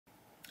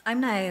I'm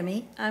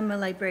Naomi. I'm a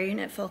librarian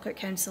at Falkirk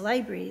Council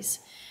Libraries.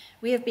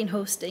 We have been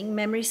hosting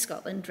Memory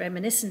Scotland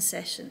reminiscence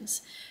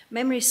sessions.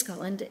 Memory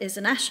Scotland is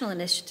a national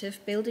initiative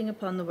building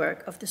upon the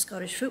work of the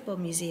Scottish Football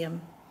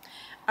Museum.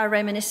 Our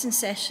reminiscence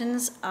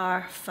sessions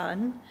are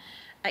fun,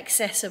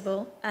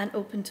 accessible, and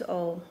open to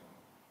all.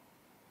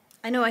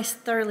 I know I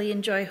thoroughly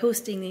enjoy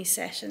hosting these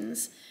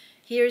sessions.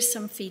 Here's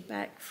some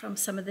feedback from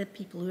some of the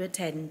people who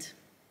attend.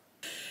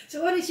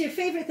 So what is your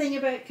favourite thing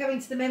about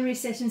coming to the memory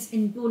sessions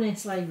in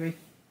Bowness Library?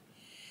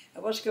 I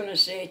was going to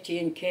say tea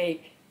and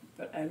cake,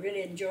 but I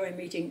really enjoy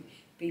meeting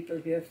people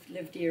who have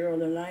lived here all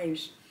their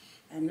lives.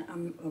 And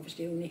I'm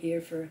obviously only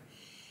here for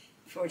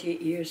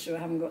 48 years, so I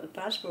haven't got the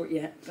passport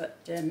yet, but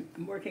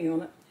I'm working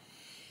on it.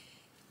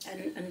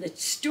 And the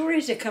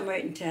stories they come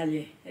out and tell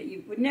you that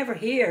you would never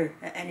hear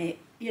any,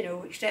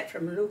 except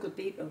from local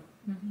people.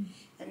 Mm-hmm.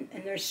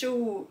 And they're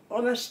so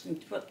honest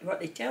in what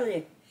they tell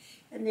you.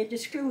 And they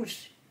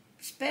disclose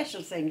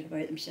special things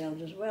about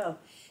themselves as well.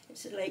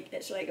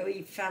 It's like a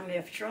wee family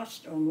of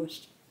trust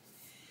almost.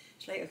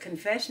 It's like a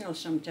confessional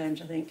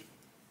sometimes, I think.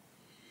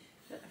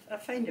 But I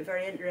find it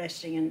very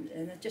interesting,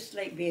 and I just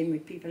like being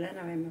with people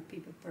anyway. I'm a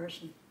people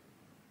person.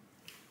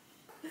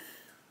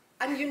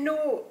 And you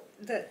know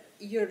that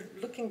you're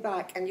looking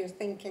back and you're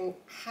thinking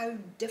how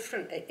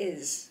different it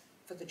is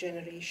for the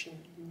generation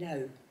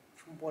now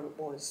from what it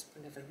was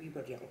whenever we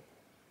were young.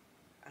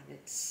 And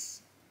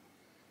it's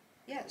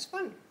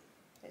fun.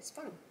 It's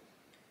fun.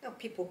 Now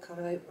people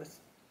come out with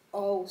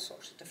all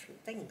sorts of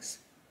different things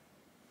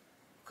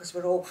because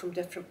we're all from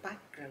different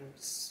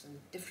backgrounds and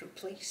different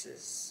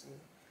places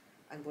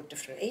and we're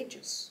different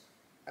ages.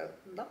 I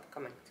love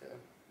coming to them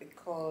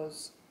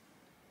because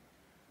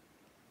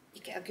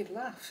you get a good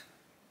laugh.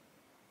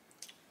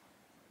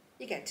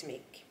 You get to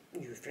make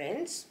new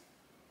friends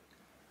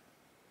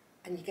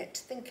and you get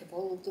to think of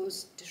all of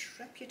those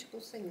disreputable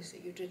things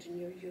that you did in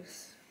your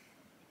youth.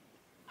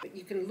 But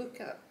you can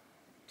look at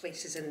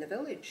places in the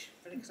village,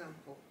 for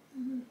example,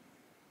 mm-hmm.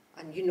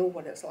 and you know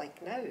what it's like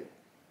now.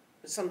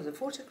 But some of the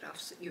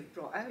photographs that you've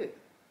brought out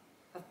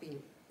have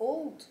been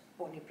old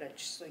Bonnybridge,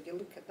 so you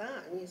look at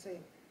that and you say,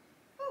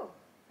 oh,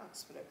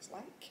 that's what it was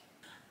like.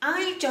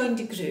 I joined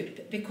the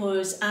group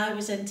because I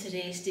was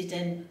interested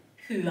in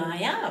who I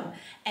am.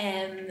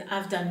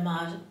 I've done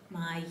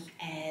my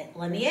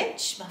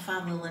lineage, my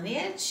family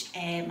lineage,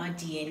 my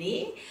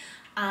DNA.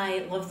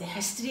 I love the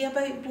history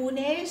about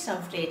Bowness.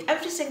 I've read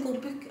every single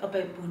book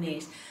about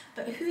Bowness.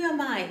 But who am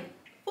I?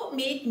 What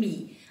made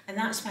me? And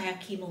that's why I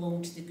came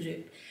along to the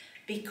group.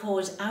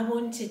 Because I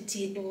wanted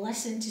to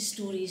listen to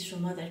stories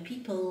from other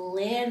people,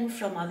 learn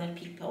from other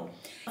people.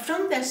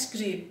 From this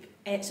group,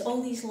 it's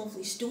all these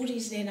lovely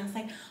stories then I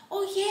think,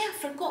 oh yeah,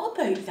 I forgot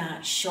about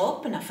that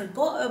shop and I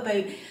forgot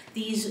about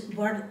these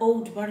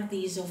old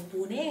worthies of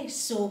Bowness.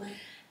 So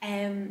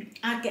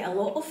I get a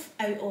lot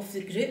out of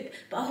the group,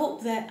 but I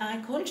hope that I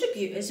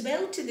contribute as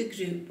well to the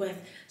group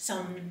with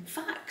some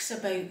facts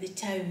about the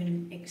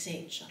town,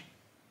 etc.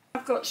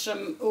 I've got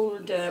some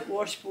old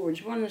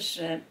washboards. One's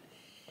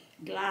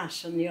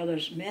glass and the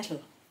other's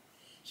metal.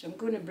 So I'm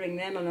going to bring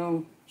them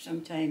along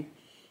sometime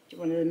to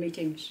one of the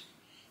meetings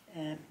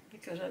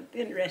because I'd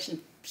be interested.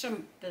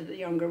 Some of the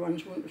younger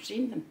ones won't have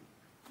seen them.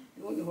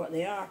 They won't know what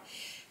they are.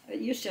 I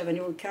used to have an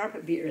old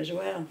carpet beater as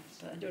well,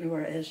 but I don't know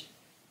where it is.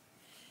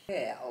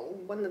 Well,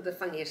 one of the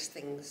funniest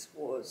things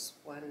was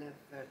whenever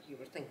you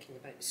were thinking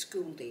about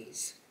school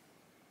days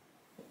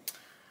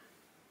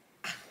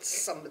and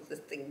some of the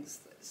things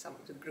that some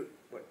of the group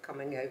were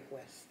coming out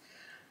with,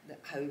 that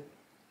how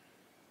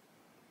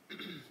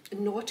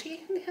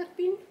naughty they had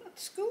been at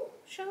school,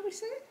 shall we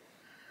say,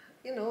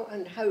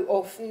 and how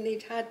often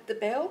they'd had the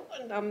bell,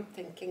 and I'm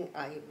thinking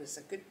I was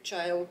a good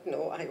child.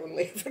 No, I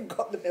only ever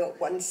got the bell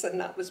once,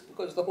 and that was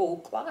because the whole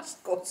class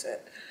got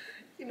it,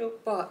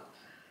 but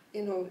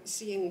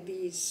seeing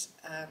these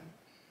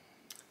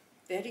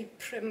very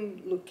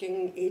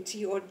prim-looking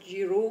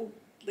 80-odd-year-old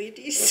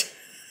ladies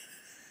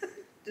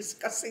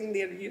discussing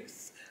their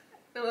youth,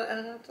 and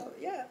I thought,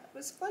 yeah, it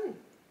was fun.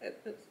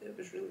 It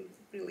was really,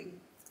 really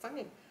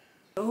funny.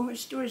 Oh,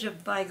 stories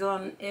of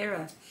bygone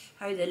era,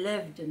 how they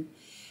lived and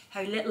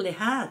how little they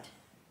had.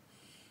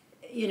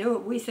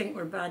 We think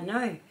we're bad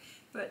now,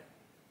 but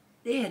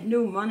they had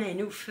no money,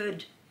 no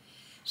food.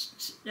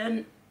 And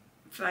in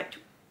fact,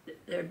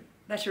 they're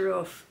better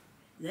off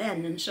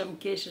then in some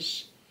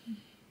cases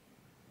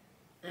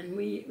than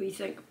we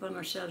think upon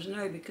ourselves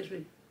now because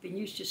we've been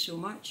used to so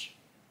much.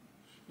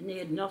 And they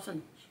had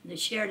nothing, and they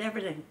shared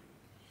everything.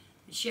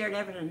 They shared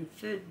everything,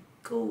 food,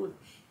 coal,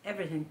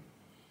 everything.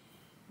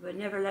 They would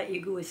never let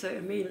you go without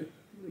a meal.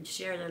 They would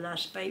share their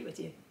last bite with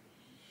you.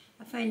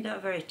 I find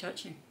that very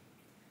touching.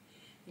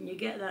 And you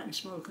get that in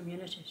small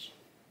communities.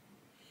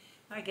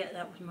 I get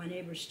that with my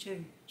neighbours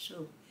too.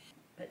 So,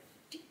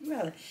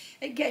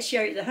 it gets you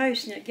out of the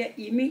house and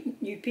you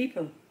meet new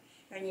people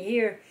and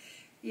you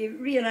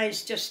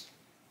realise just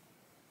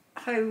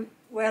how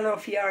well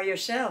off you are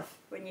yourself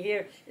when you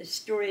hear the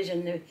stories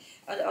and the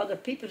other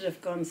people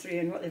have gone through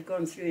and what they've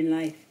gone through in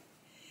life.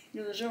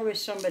 There's always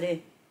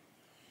somebody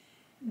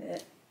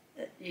that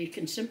you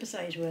can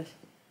sympathise with.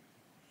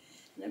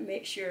 and it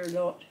makes your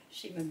lot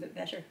seem a bit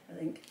better, I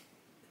think.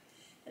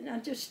 And I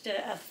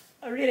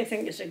really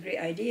think it's a great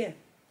idea.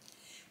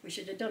 We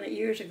should have done it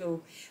years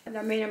ago. And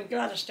I mean, I'm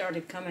glad I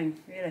started coming,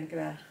 really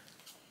glad.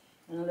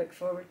 And I look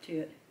forward to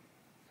it.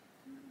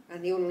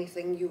 And the only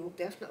thing you will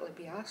definitely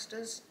be asked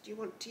is, do you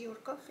want tea or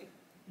coffee?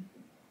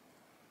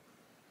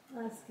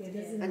 That's good,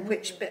 isn't it? And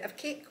which bit of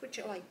cake would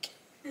you like?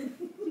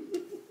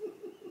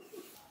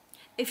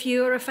 If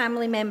you or a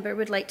family member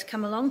would like to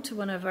come along to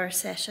one of our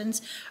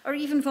sessions, or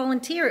even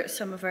volunteer at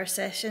some of our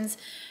sessions,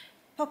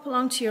 pop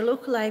along to your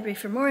local library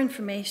for more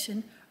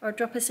information, or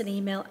drop us an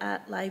email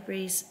at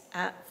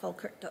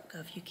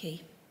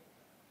libraries@falkirk.gov.uk.